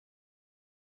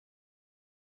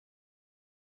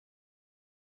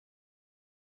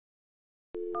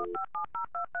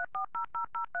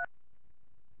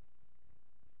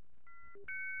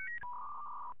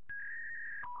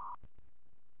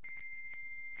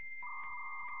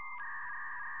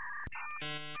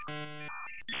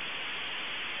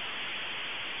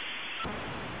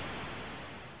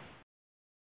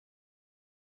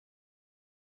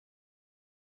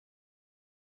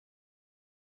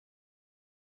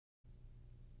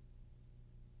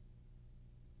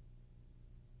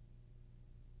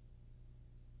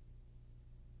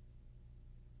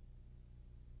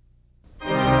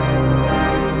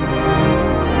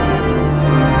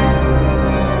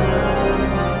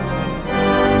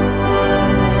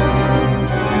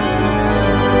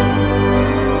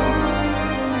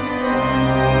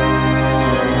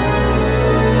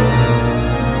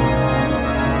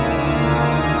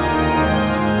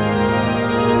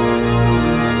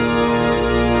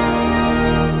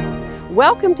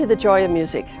Welcome to the Joy of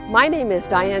Music. My name is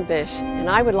Diane Bish, and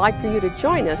I would like for you to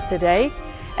join us today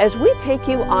as we take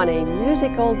you on a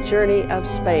musical journey of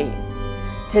Spain.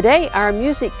 Today, our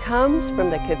music comes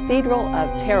from the Cathedral of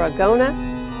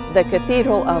Tarragona, the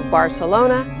Cathedral of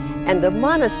Barcelona, and the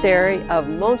Monastery of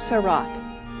Montserrat.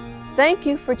 Thank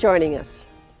you for joining us.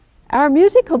 Our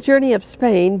musical journey of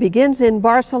Spain begins in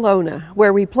Barcelona,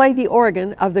 where we play the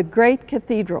organ of the great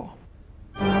cathedral.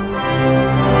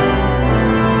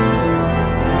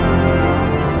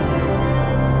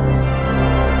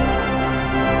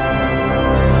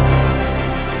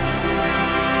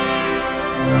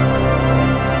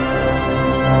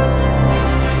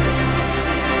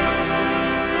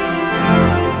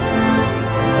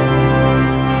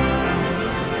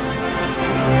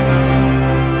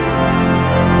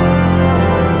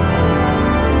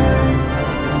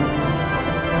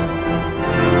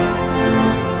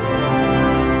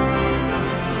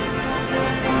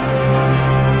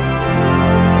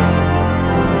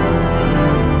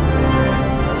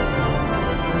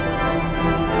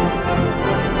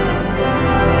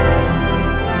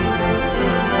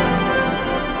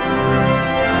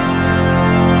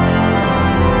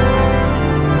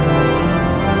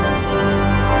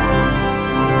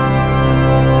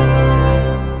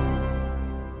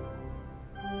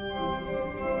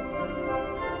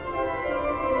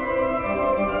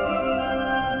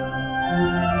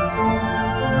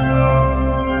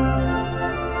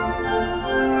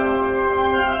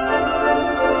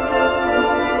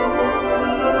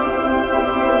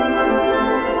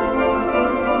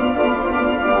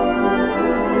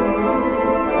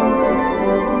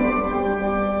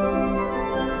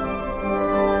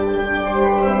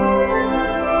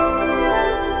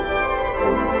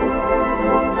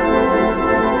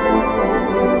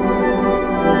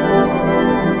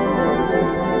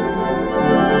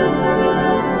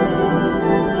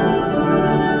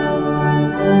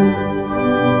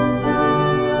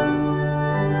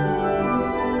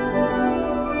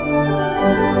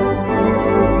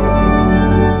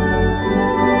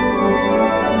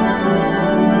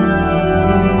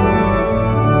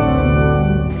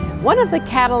 One of the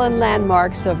Catalan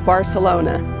landmarks of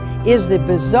Barcelona is the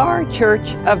bizarre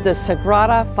church of the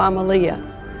Sagrada Familia.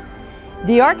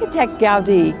 The architect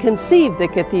Gaudí conceived the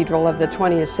cathedral of the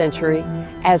 20th century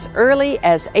as early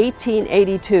as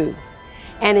 1882,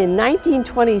 and in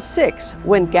 1926,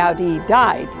 when Gaudí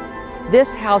died,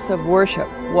 this house of worship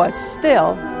was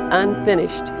still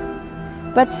unfinished.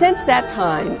 But since that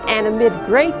time, and amid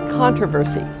great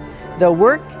controversy, the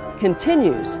work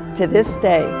continues to this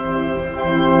day.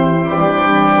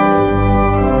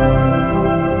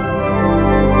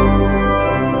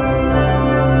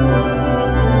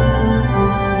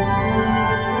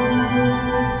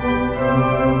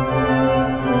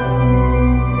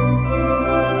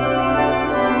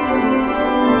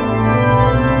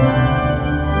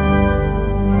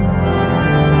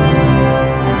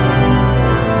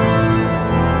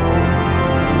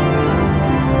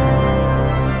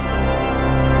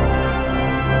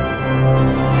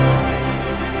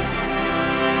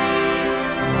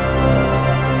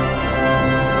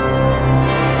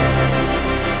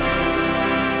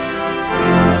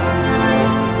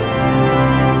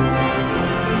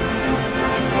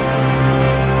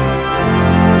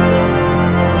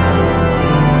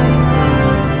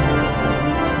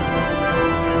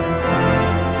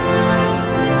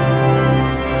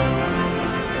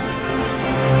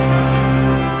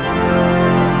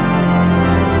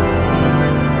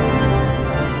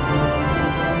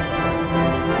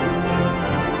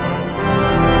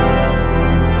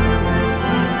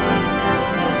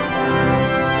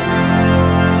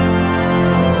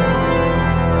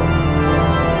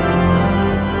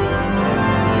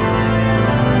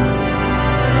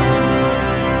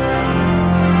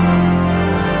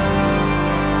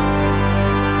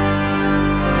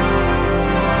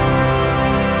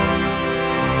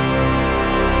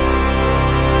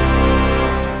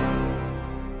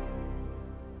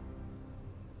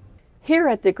 Here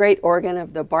at the great organ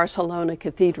of the Barcelona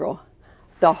Cathedral,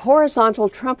 the horizontal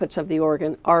trumpets of the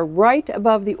organ are right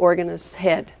above the organist's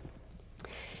head.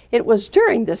 It was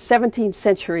during the 17th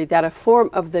century that a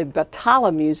form of the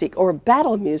batalla music, or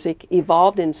battle music,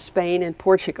 evolved in Spain and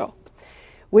Portugal,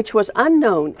 which was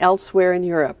unknown elsewhere in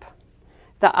Europe.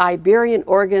 The Iberian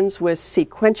organs with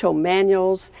sequential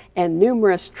manuals and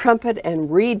numerous trumpet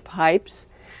and reed pipes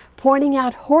pointing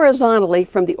out horizontally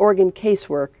from the organ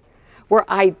casework were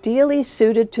ideally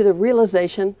suited to the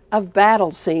realization of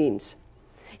battle scenes,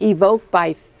 evoked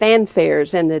by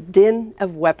fanfares and the din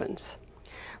of weapons,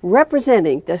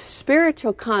 representing the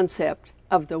spiritual concept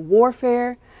of the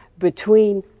warfare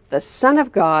between the Son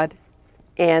of God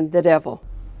and the devil.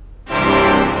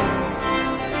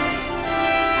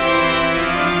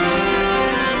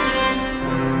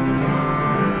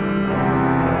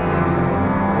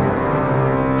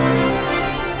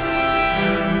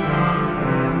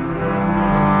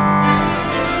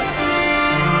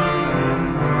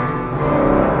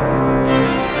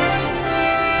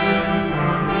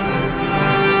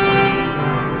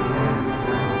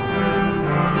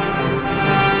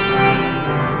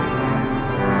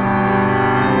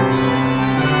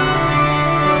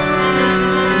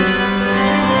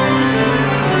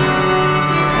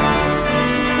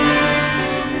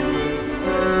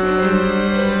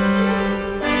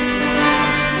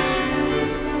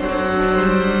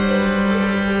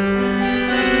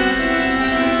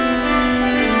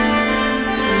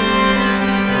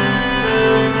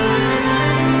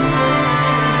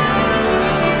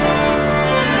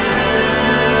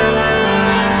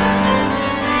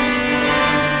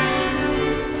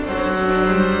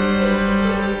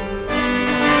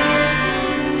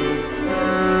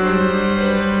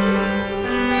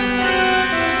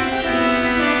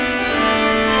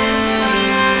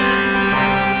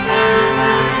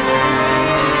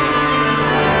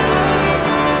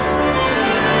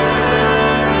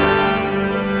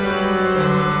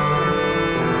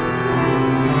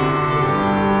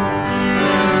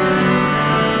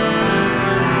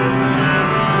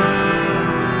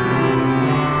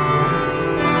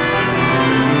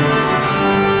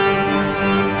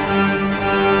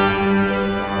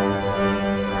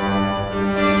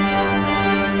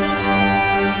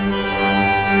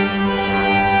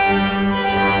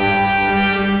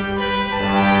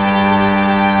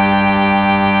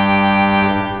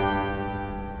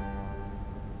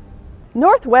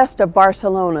 Northwest of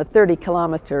Barcelona, 30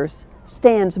 kilometers,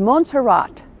 stands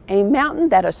Montserrat, a mountain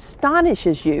that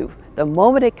astonishes you the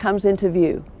moment it comes into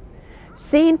view.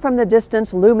 Seen from the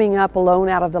distance looming up alone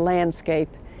out of the landscape,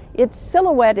 its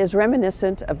silhouette is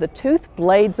reminiscent of the toothed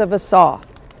blades of a saw.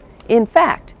 In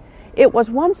fact, it was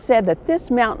once said that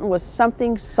this mountain was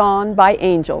something sawn by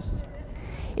angels.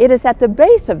 It is at the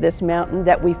base of this mountain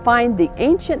that we find the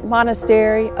ancient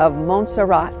monastery of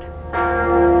Montserrat.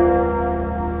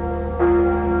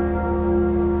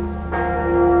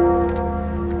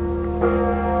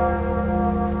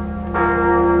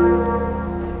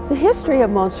 The history of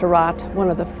Montserrat, one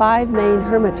of the 5 main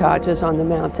hermitages on the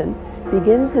mountain,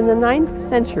 begins in the 9th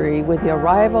century with the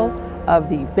arrival of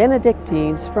the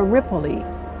Benedictines from Ripoli.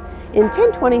 In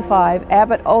 1025,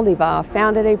 Abbot Oliva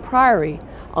founded a priory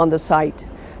on the site,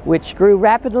 which grew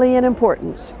rapidly in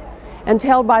importance,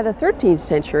 until by the 13th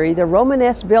century, the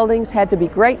Romanesque buildings had to be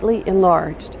greatly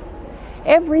enlarged.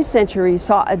 Every century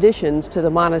saw additions to the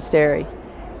monastery,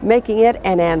 making it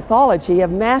an anthology of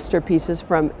masterpieces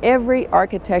from every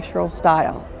architectural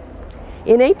style.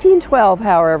 In 1812,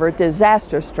 however,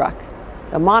 disaster struck.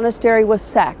 The monastery was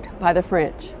sacked by the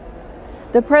French.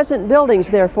 The present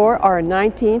buildings, therefore, are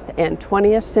 19th and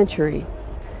 20th century.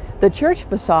 The church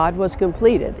facade was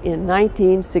completed in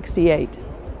 1968.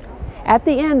 At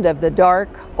the end of the dark,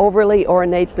 overly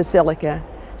ornate basilica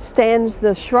stands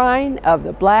the shrine of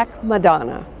the Black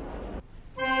Madonna.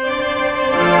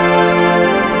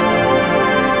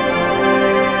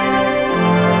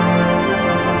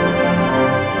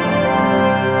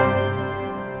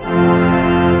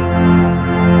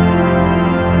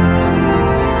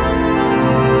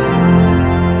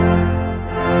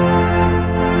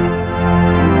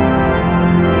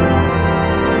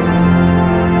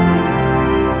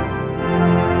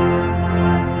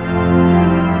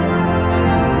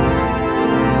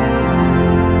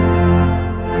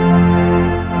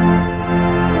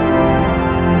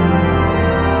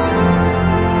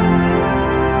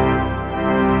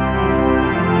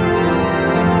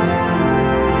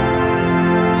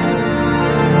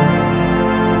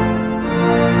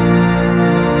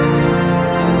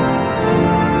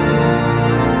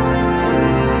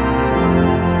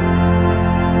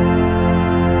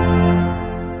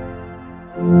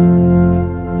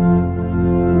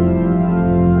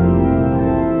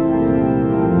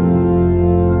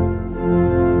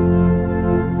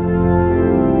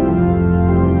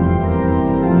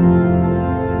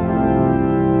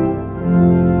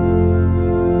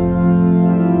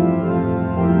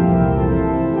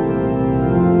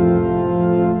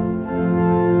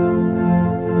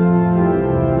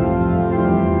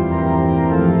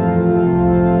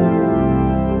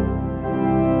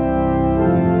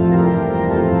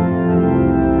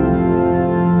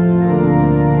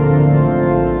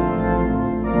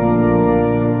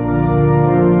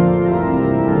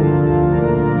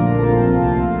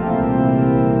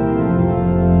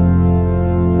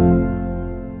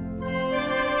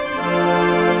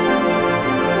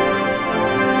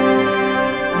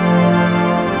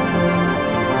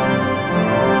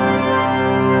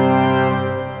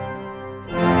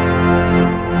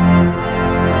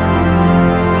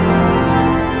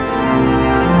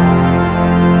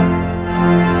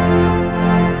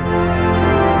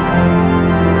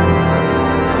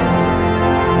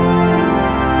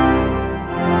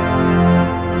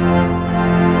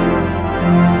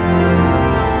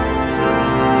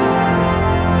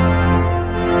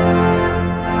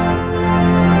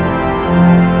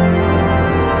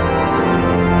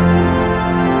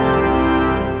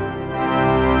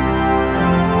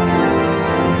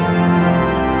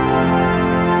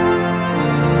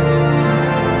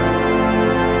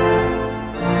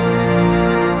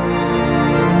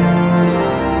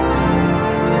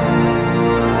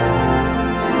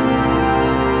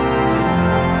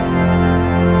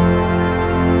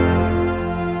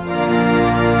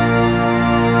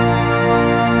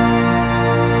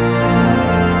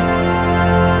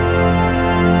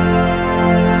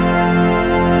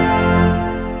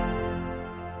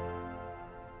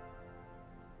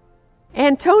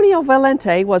 Antonio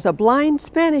Valente was a blind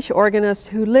Spanish organist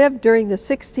who lived during the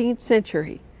 16th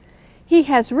century. He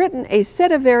has written a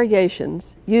set of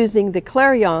variations using the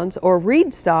clarions or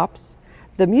reed stops,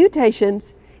 the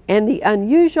mutations, and the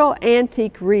unusual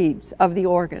antique reeds of the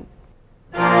organ.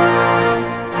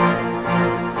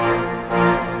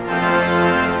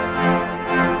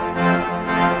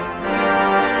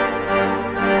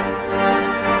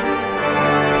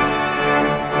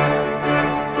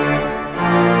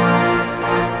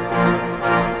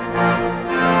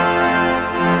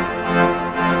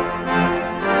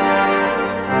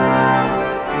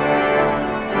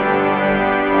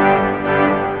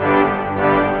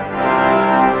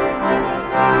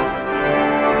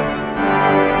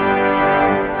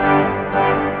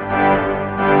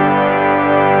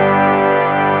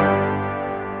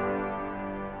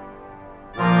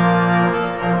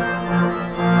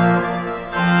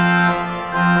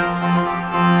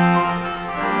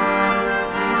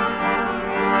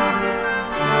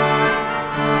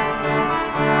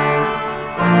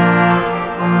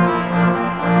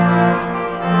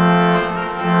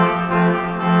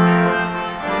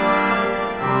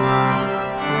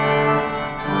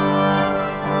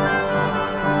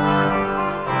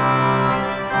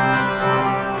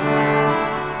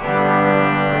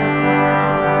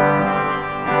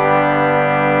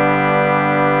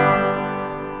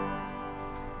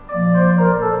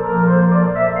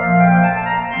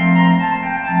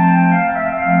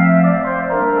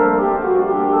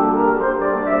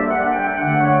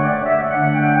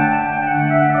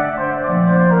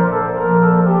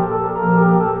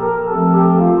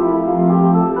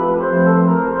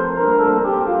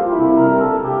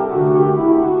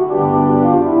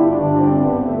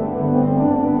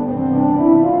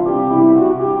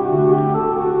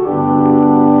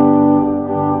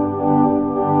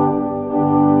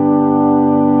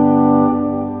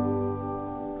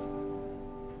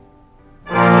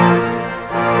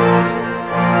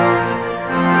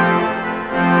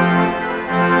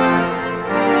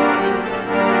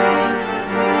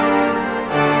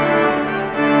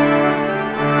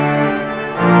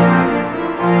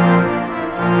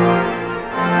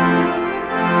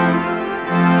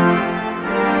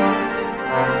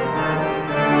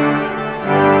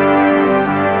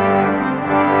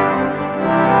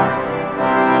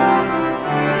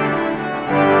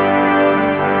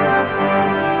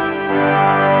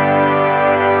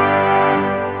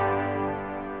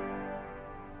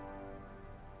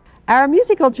 Our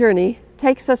musical journey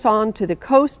takes us on to the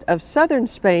coast of southern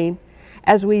Spain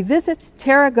as we visit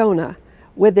Tarragona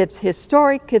with its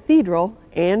historic cathedral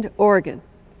and organ.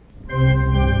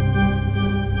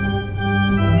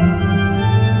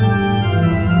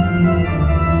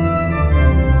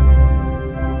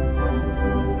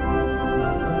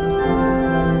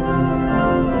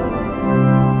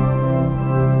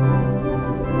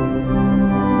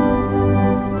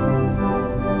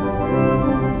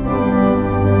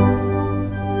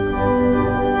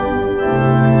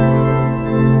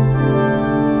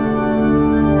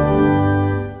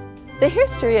 The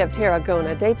history of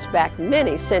Tarragona dates back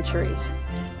many centuries.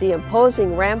 The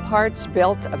imposing ramparts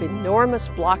built of enormous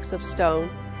blocks of stone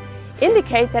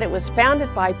indicate that it was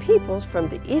founded by peoples from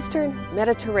the eastern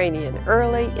Mediterranean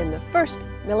early in the first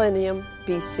millennium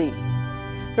BC.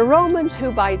 The Romans,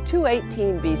 who by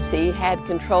 218 BC had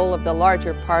control of the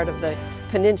larger part of the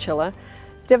peninsula,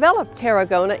 developed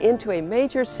Tarragona into a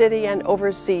major city and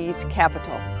overseas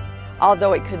capital.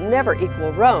 Although it could never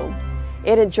equal Rome,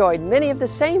 it enjoyed many of the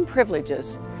same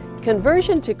privileges.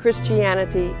 Conversion to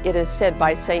Christianity, it is said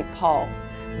by St. Paul,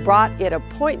 brought it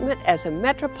appointment as a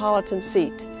metropolitan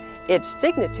seat, its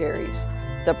dignitaries,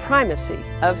 the primacy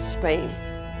of Spain.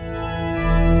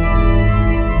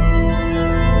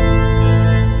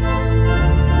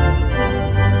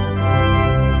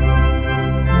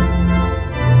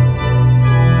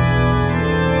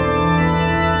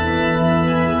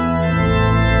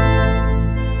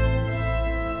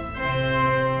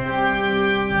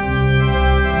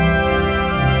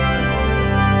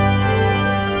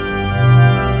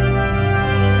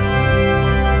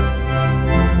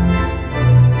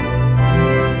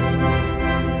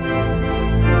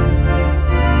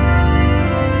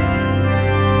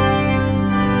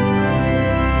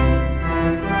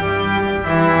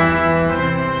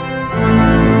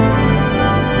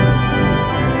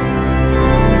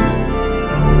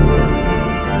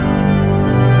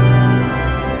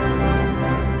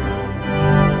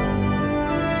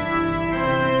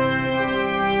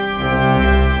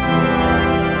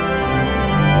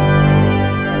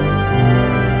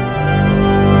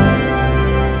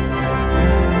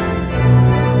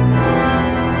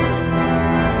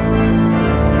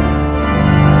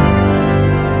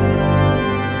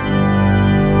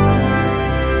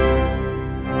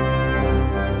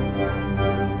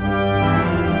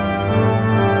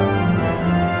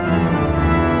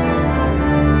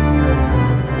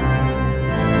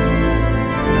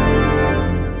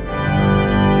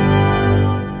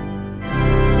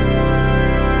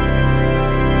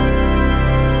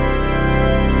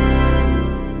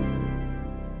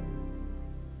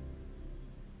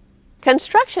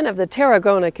 Construction of the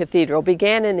Tarragona Cathedral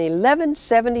began in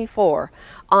 1174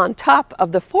 on top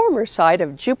of the former site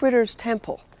of Jupiter's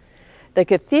Temple. The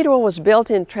cathedral was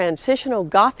built in transitional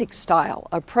Gothic style,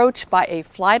 approached by a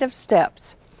flight of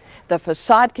steps. The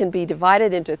facade can be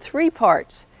divided into three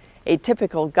parts: a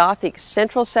typical Gothic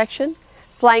central section,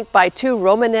 flanked by two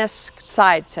Romanesque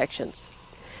side sections.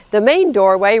 The main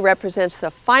doorway represents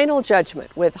the final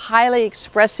judgment with highly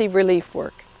expressive relief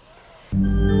work.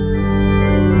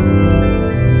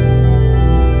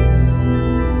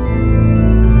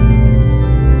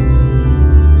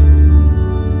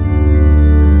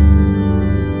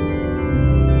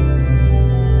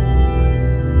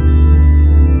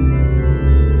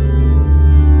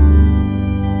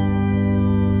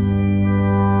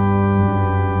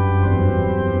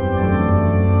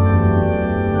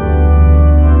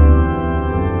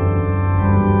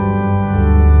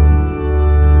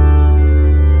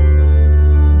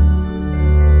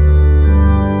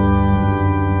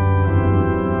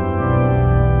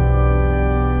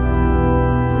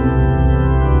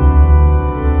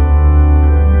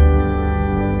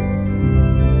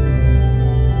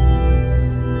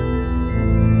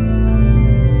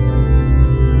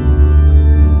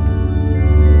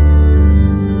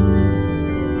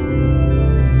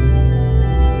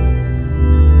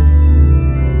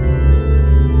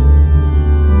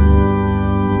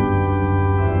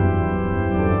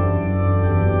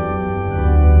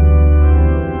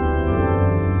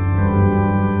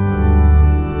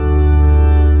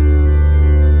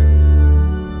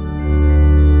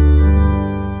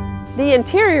 The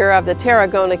interior of the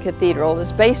Tarragona Cathedral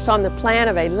is based on the plan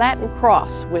of a Latin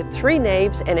cross with three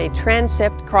naves and a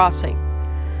transept crossing.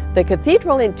 The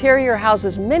cathedral interior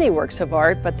houses many works of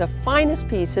art, but the finest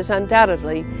piece is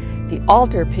undoubtedly the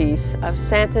altarpiece of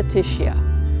Santa Titia.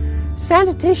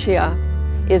 Santa Titia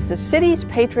is the city's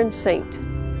patron saint.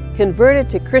 Converted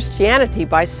to Christianity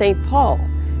by St. Paul,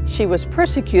 she was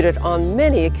persecuted on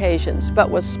many occasions, but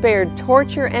was spared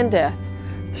torture and death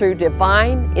through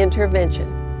divine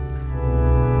intervention.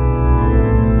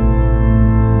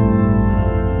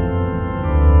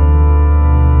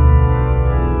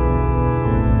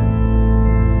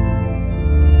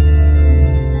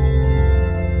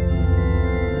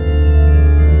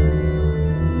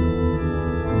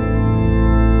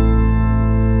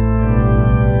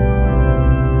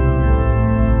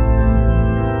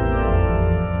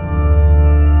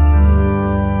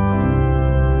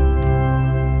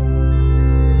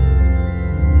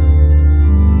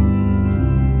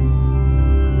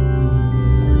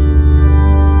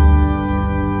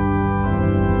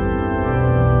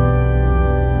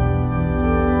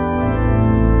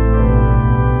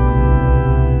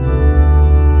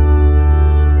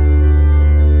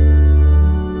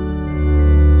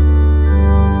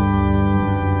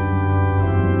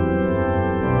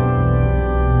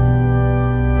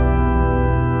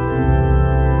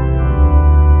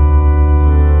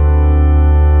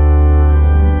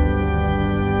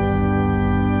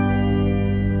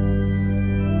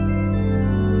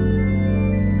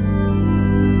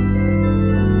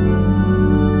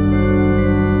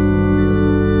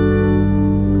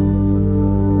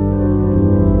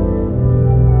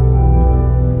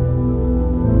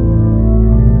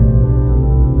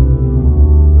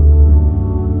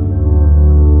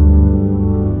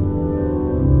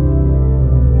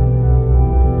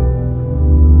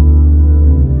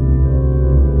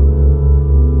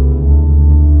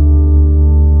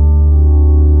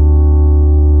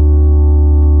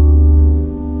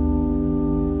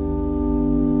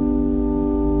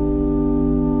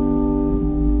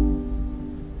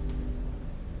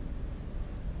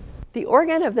 The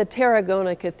organ of the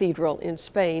Tarragona Cathedral in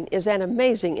Spain is an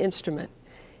amazing instrument.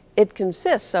 It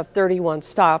consists of 31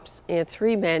 stops and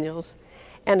 3 manuals,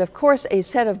 and of course a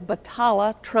set of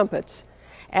batalla trumpets,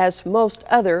 as most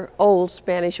other old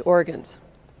Spanish organs.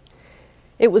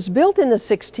 It was built in the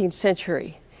 16th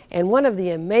century, and one of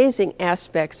the amazing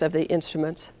aspects of the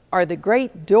instruments are the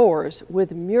great doors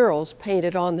with murals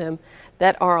painted on them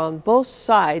that are on both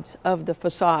sides of the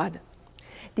facade.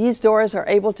 These doors are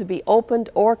able to be opened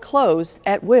or closed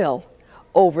at will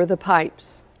over the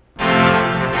pipes.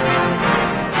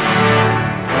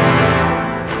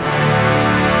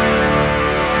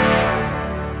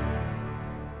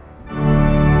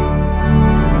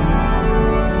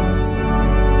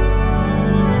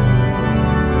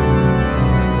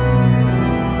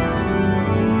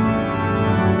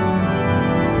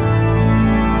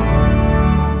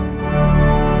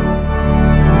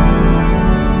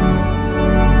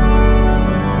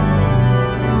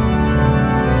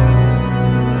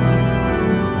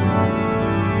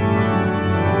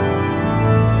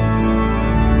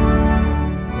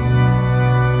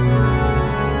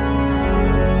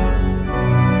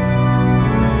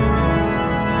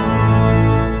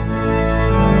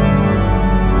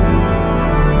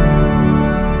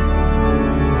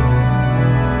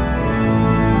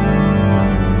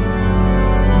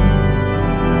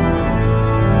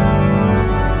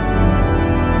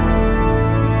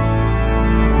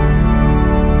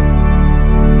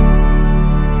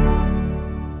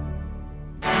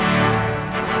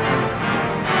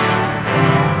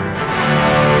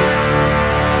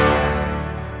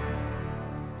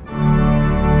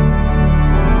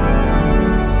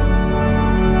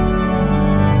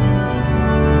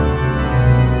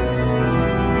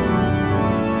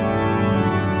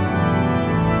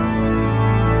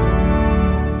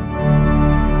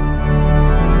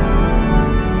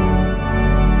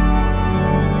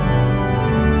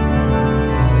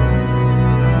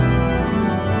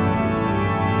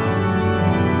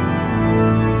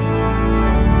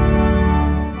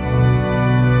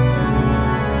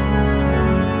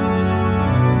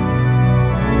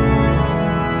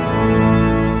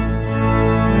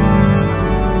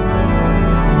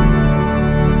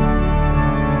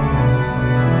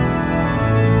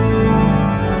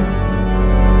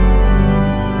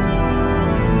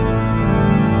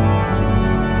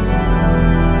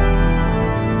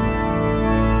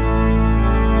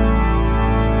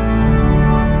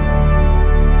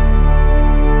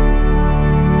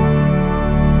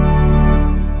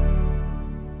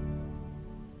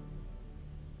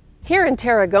 Here in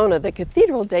Tarragona, the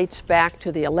cathedral dates back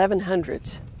to the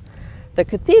 1100s. The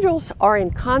cathedrals are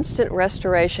in constant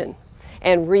restoration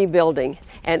and rebuilding,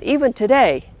 and even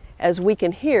today, as we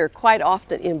can hear quite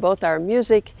often in both our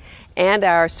music and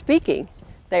our speaking,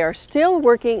 they are still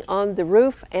working on the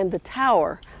roof and the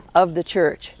tower of the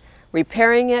church,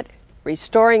 repairing it,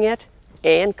 restoring it,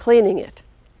 and cleaning it.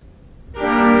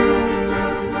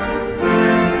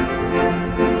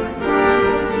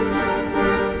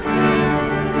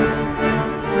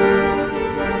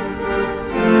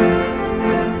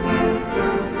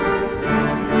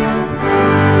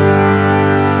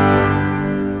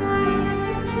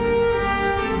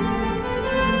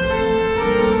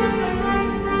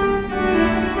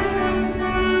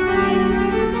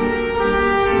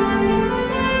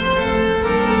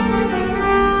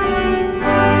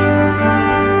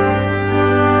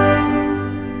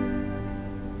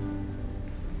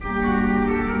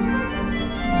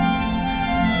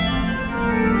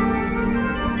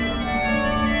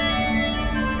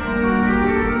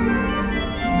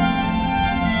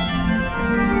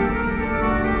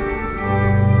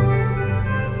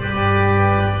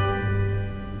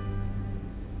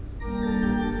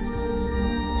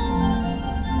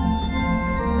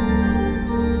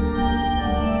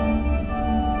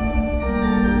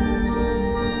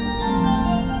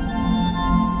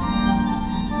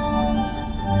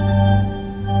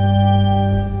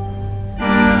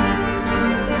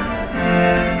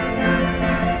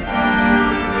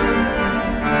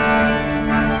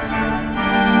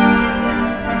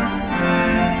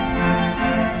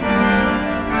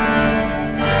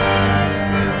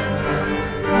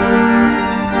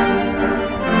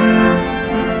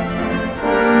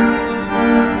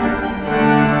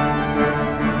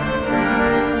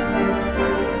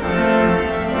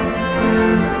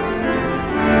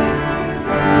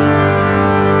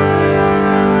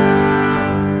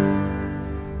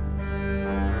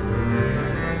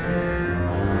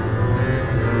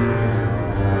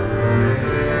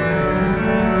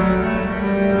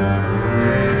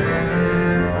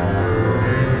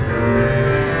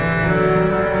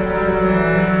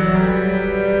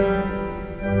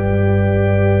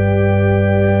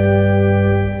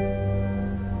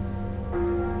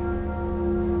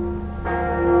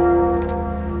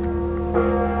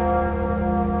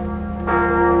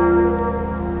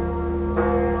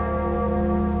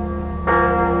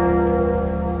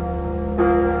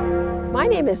 My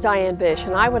name is Diane Bish,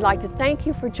 and I would like to thank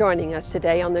you for joining us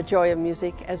today on The Joy of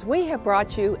Music as we have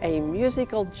brought you a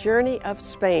musical journey of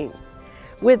Spain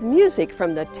with music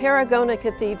from the Tarragona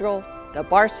Cathedral, the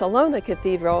Barcelona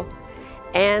Cathedral,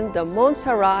 and the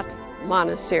Montserrat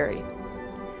Monastery.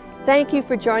 Thank you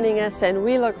for joining us, and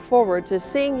we look forward to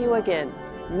seeing you again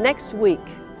next week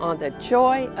on The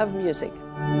Joy of Music.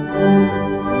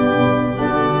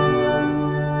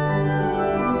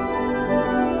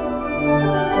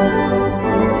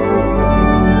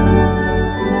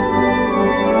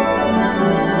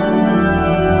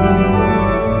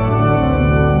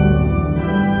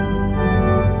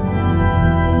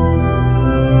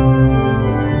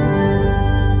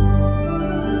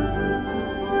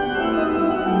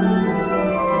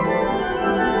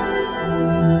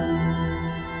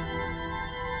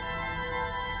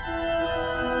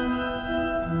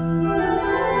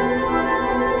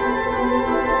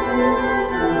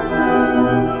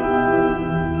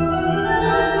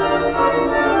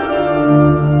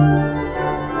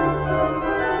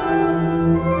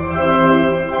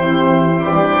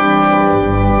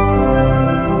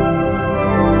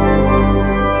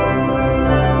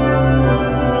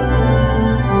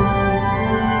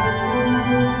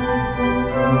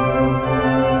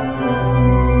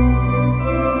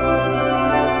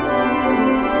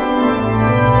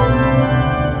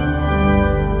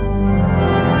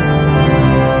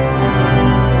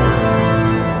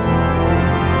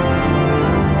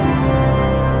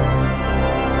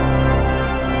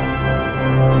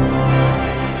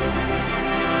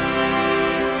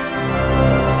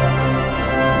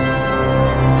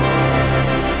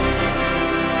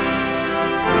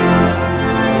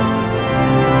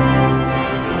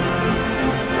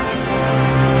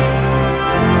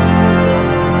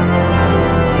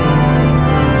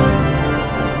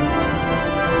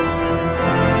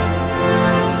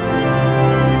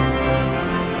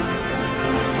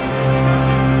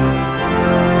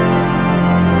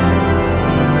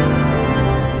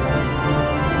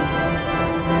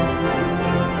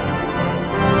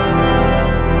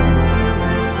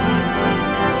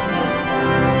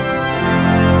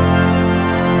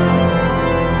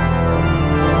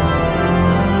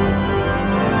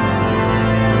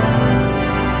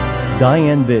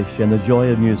 Diane Bish and the Joy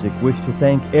of Music wish to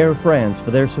thank Air France for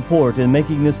their support in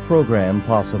making this program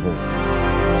possible.